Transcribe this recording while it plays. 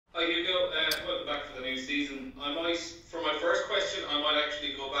new season. For my first question, I might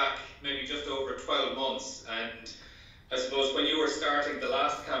actually go back maybe just over 12 months. And I suppose when you were starting the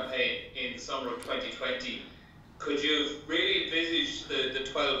last campaign in the summer of 2020, could you have really envisaged the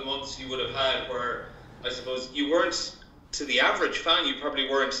 12 months you would have had where I suppose you weren't, to the average fan, you probably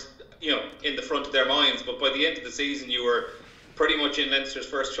weren't, in the front of their minds, but by the end of the season you were pretty much in Leinster's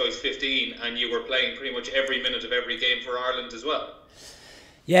first choice 15 and you were playing pretty much every minute of every game for Ireland as well?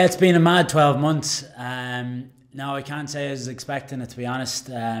 Yeah, it's been a mad 12 months. No, I can't say I was expecting it, to be honest.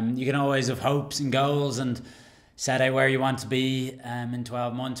 You can always have hopes and goals and set out where you want to be in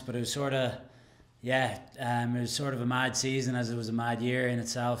 12 months, but it was sort of, it was sort of a mad season as it was a mad year in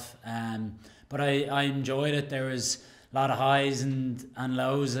itself. But I enjoyed it. There was a lot of highs and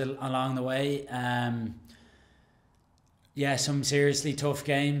lows along the way. Some seriously tough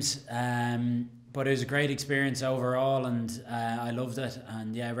games. But it was a great experience overall, and I loved it.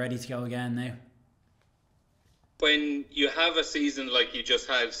 And ready to go again now. When you have a season like you just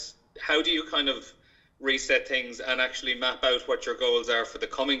had, how do you kind of reset things and actually map out what your goals are for the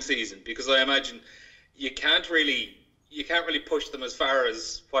coming season? Because I imagine you can't really push them as far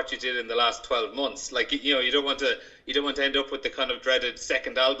as what you did in the last 12 months. Like, you don't want to end up with the kind of dreaded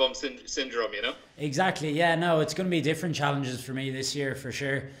second album syndrome, Exactly. Yeah, no, it's going to be different challenges for me this year for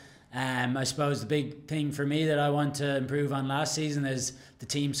sure. I suppose the big thing for me that I want to improve on last season is the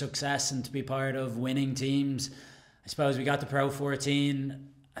team success and to be part of winning teams. I suppose we got the Pro 14,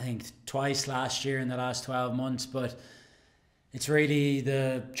 I think twice last year in the last 12 months, but it's really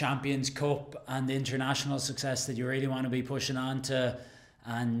the Champions Cup and the international success that you really want to be pushing on to,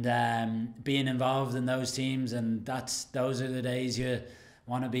 and being involved in those teams, and those are the days you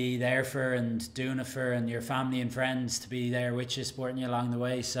want to be there for and doing it for, and your family and friends to be there with you, supporting you along the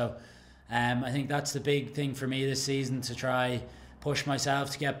way. So I think that's the big thing for me this season, to try push myself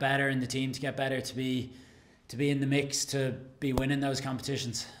to get better and the team to get better, to be in the mix, to be winning those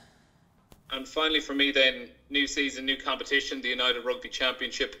competitions. And finally for me then, new season, new competition, the United Rugby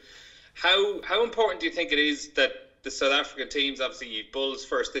Championship. How important do you think it is that the South African teams, obviously you Bulls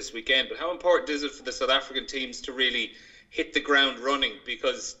first this weekend, but how important is it for the South African teams to really hit the ground running?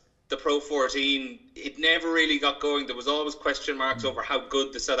 Because the Pro 14, it never really got going. There was always question marks over how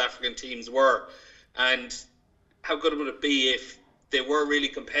good the South African teams were, and how good would it be if they were really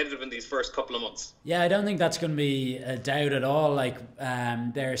competitive in these first couple of months? Yeah, I don't think that's going to be a doubt at all. Like,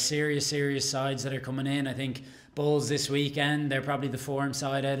 there are serious sides that are coming in. I think Bulls this weekend, they're probably the form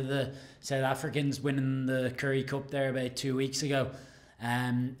side out of the South Africans, winning the Currie Cup there about 2 weeks ago.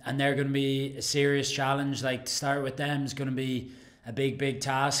 And they're going to be a serious challenge. Like, to start with them is going to be a big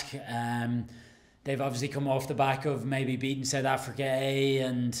task. They've obviously come off the back of maybe beating South Africa A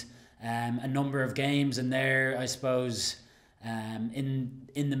and a number of games, and they're, I suppose, in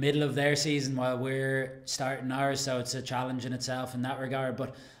the middle of their season while we're starting ours, so it's a challenge in itself in that regard.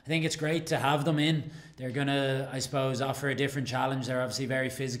 But I think it's great to have them in. They're going to, I suppose, offer a different challenge. They're obviously very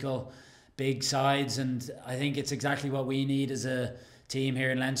physical, big sides, and I think it's exactly what we need as a team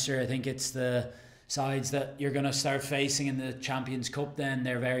here in Leinster. I think it's the sides that you're going to start facing in the Champions Cup then.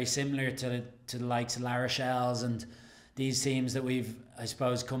 They're very similar to the likes of La Rochelle's and these teams that we've, I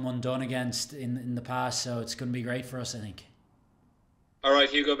suppose, come undone against in the past, so it's going to be great for us, I think. All right,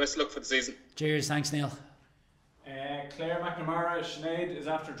 Hugo, best of luck for the season. Cheers, thanks Neil. Claire McNamara, Sinead is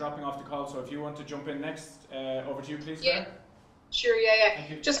after dropping off the call, so if you want to jump in next, over to you please. Yeah, Claire. Sure,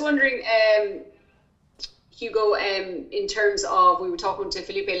 yeah. Just wondering, Hugo, in terms of, we were talking to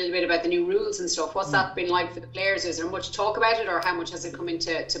Felipe a little bit about the new rules and stuff. What's that been like for the players? Is there much talk about it, or how much has it come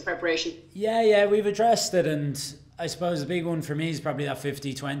into preparation? Yeah, we've addressed it, and I suppose the big one for me is probably that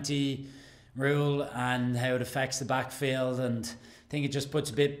 50-20 rule and how it affects the backfield, and I think it just puts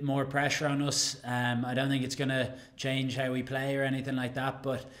a bit more pressure on us. I don't think it's going to change how we play or anything like that,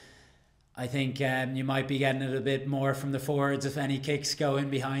 but I think you might be getting it a bit more from the forwards if any kicks go in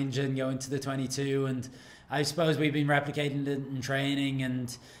behind you and go into the 22. And I suppose we've been replicating it in training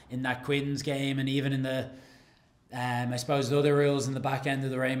and in that Quins game, and even in the I suppose the other rules in the back end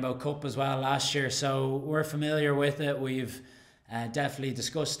of the Rainbow Cup as well last year. So we're familiar with it. We've definitely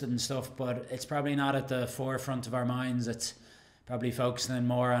discussed it and stuff, but it's probably not at the forefront of our minds. It's probably focusing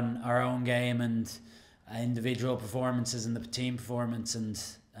more on our own game and individual performances and the team performance, and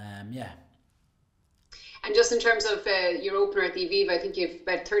And just in terms of your opener at the Aviva, I think you've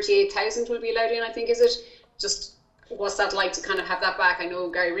about 38,000 will be allowed in, I think, is it? Just what's that like to kind of have that back? I know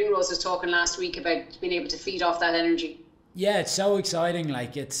Gary Ringrose was talking last week about being able to feed off that energy. Yeah, it's so exciting.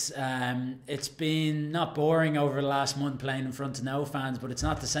 Like, it's been not boring over the last month playing in front of no fans, but it's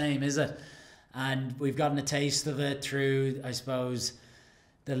not the same, is it? And we've gotten a taste of it through, I suppose,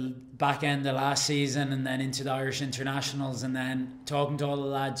 the back end of last season and then into the Irish internationals, and then talking to all the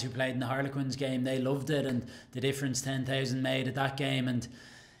lads who played in the Harlequins game, they loved it, and the difference 10,000 made at that game. And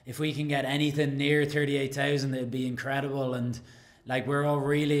if we can get anything near 38,000, it'd be incredible. And like, we're all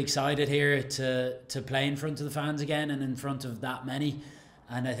really excited here to play in front of the fans again and in front of that many.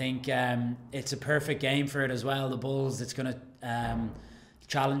 And I think it's a perfect game for it as well. The Bulls, it's going to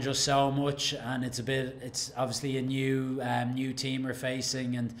challenge us so much, and it's obviously a new team we're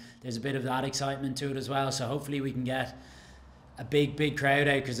facing, and there's a bit of that excitement to it as well. So hopefully we can get a big crowd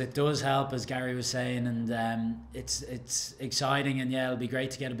out, because it does help, as Gary was saying, and it's exciting, and yeah, it'll be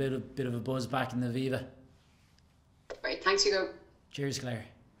great to get a bit of a buzz back in the Aviva. Great, thanks Hugo. Cheers, Claire.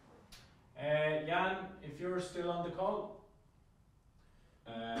 Jan, if you're still on the call,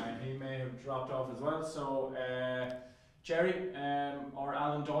 he may have dropped off as well. So Jerry or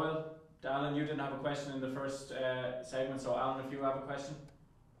Alan Doyle. Alan, you didn't have a question in the first segment, so Alan, if you have a question.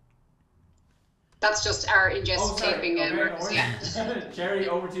 That's just our ingest taping. Okay, works. Yeah. Jerry,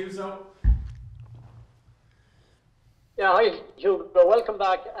 over to you, so. Yeah, hi Hugo, welcome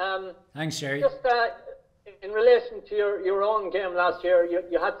back. Thanks, Jerry. Just in relation to your own game last year,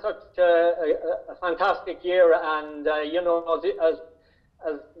 you had such a fantastic year, and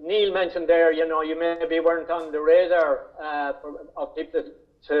as Neil mentioned there, you maybe weren't on the radar of people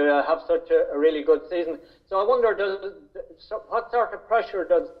to have such a really good season. So I wonder, what sort of pressure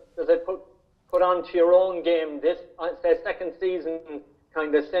does it put onto your own game, this, say, second season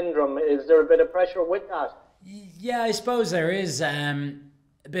kind of syndrome? Is there a bit of pressure with that? Yeah, I suppose there is a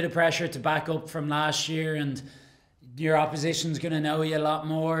bit of pressure to back up from last year, and your opposition's going to know you a lot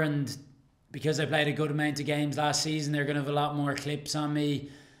more, and because I played a good amount of games last season, they're going to have a lot more clips on me,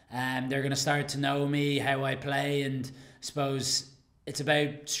 and they're going to start to know me, how I play, and I suppose it's about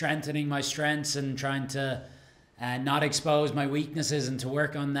strengthening my strengths and trying to not expose my weaknesses and to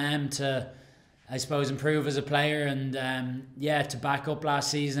work on them to, I suppose, improve as a player, and to back up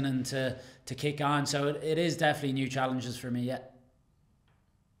last season and to kick on. So it is definitely new challenges for me, yeah.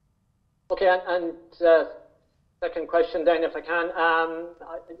 Okay, and second question then, if I can,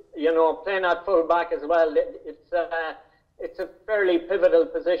 playing at full back as well, it's a fairly pivotal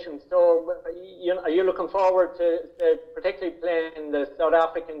position. So, are you looking forward to particularly playing the South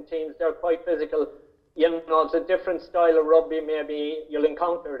African teams? They're quite physical. It's a different style of rugby maybe you'll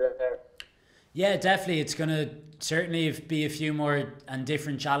encounter there. Yeah, definitely. It's going to certainly be a few more and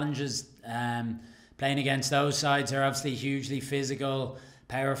different challenges. Playing against those sides are obviously hugely physical,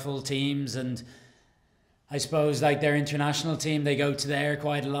 powerful teams, and I suppose like their international team, they go to there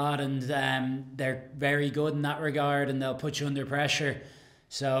quite a lot, and they're very good in that regard, and they'll put you under pressure.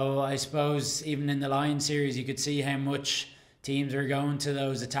 So I suppose even in the Lions series, you could see how much teams are going to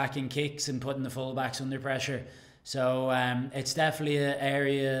those attacking kicks and putting the fullbacks under pressure. So it's definitely an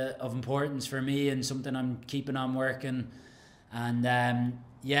area of importance for me and something I'm keeping on working. And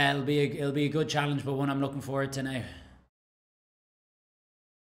it'll be a good challenge, but one I'm looking forward to now.